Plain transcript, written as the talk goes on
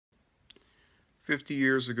50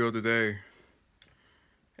 years ago today,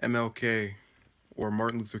 MLK, or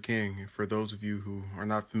Martin Luther King, for those of you who are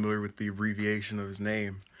not familiar with the abbreviation of his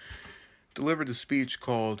name, delivered a speech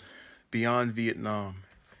called Beyond Vietnam.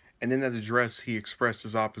 And in that address, he expressed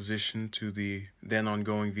his opposition to the then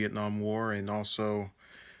ongoing Vietnam War and also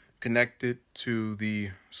connected to the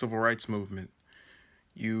civil rights movement.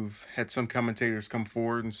 You've had some commentators come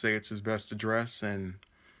forward and say it's his best address, and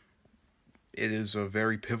it is a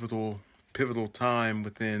very pivotal time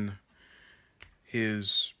within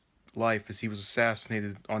his life, as he was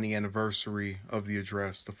assassinated on the anniversary of the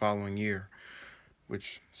address the following year,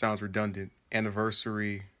 which sounds redundant.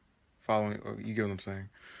 Anniversary following, you get what I'm saying.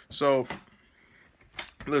 So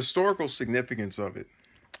the historical significance of it,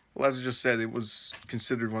 well, as I just said, it was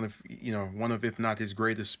considered one of, if not his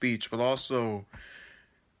greatest speech, but also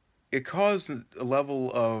it caused a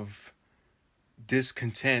level of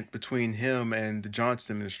discontent between him and the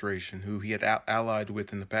Johnson administration, who he had allied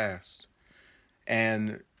with in the past.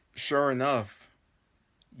 And sure enough,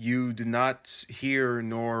 you did not hear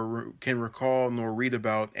nor can recall nor read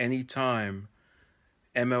about any time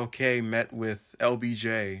MLK met with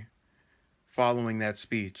LBJ following that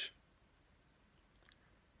speech.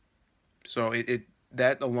 So it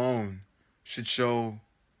that alone should show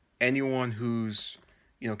anyone who's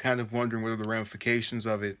kind of wondering what are the ramifications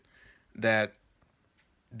of it, that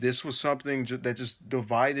this was something that just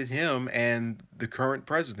divided him and the current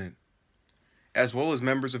president, as well as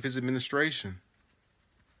members of his administration.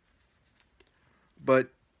 But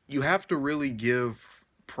you have to really give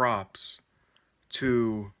props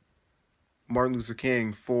to Martin Luther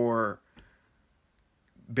King for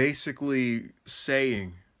basically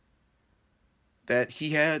saying that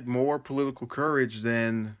he had more political courage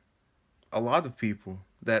than a lot of people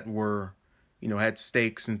that were, had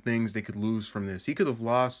stakes and things they could lose from this. He could have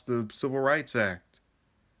lost the Civil Rights Act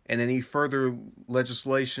and any further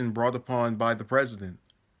legislation brought upon by the president.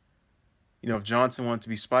 If Johnson wanted to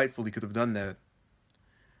be spiteful, he could have done that.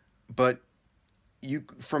 But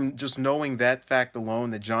from just knowing that fact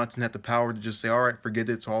alone, that Johnson had the power to just say, all right, forget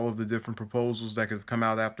it, to all of the different proposals that could have come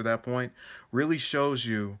out after that point, really shows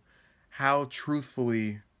you how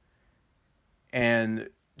truthfully and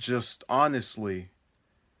just honestly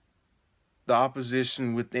the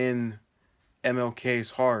opposition within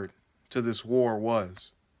MLK's heart to this war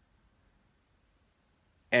was.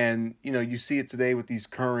 And, you see it today with these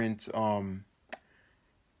current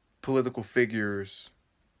political figures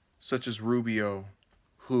such as Rubio,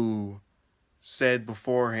 who said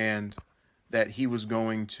beforehand that he was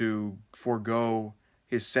going to forego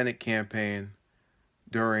his Senate campaign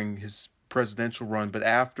during his presidential run. But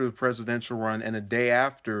after the presidential run and a day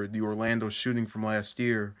after the Orlando shooting from last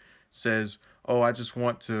year, says, oh, I just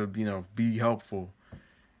want to, be helpful.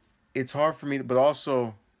 It's hard for me, but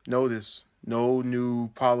also notice no new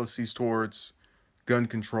policies towards gun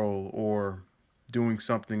control or doing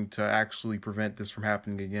something to actually prevent this from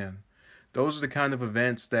happening again. Those are the kind of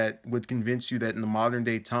events that would convince you that in the modern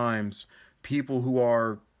day times, people who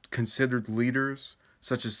are considered leaders,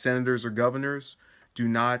 such as senators or governors, do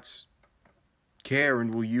not care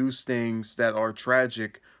and will use things that are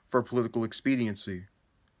tragic for political expediency,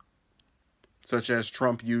 such as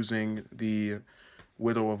Trump using the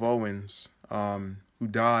widow of Owens, who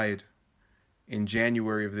died in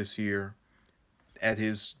January of this year, at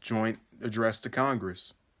his joint address to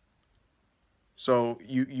Congress. So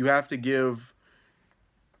you have to give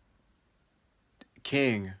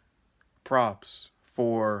King props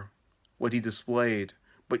for what he displayed,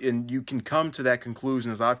 and you can come to that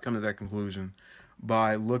conclusion, as I've come to that conclusion,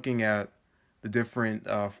 by looking at the different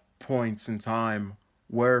points in time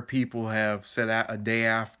where people have said a day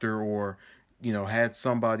after, or had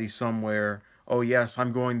somebody somewhere, oh yes,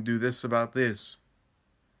 I'm going to do this about this.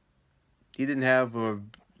 He didn't have a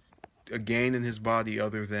gain in his body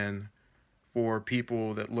other than for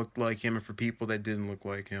people that looked like him and for people that didn't look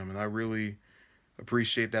like him. And I really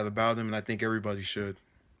appreciate that about him, and I think everybody should.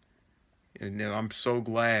 And I'm so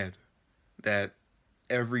glad that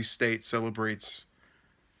every state celebrates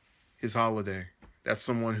his holiday. That's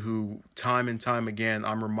someone who, time and time again,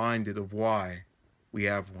 I'm reminded of why we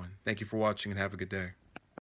have one. Thank you for watching and have a good day.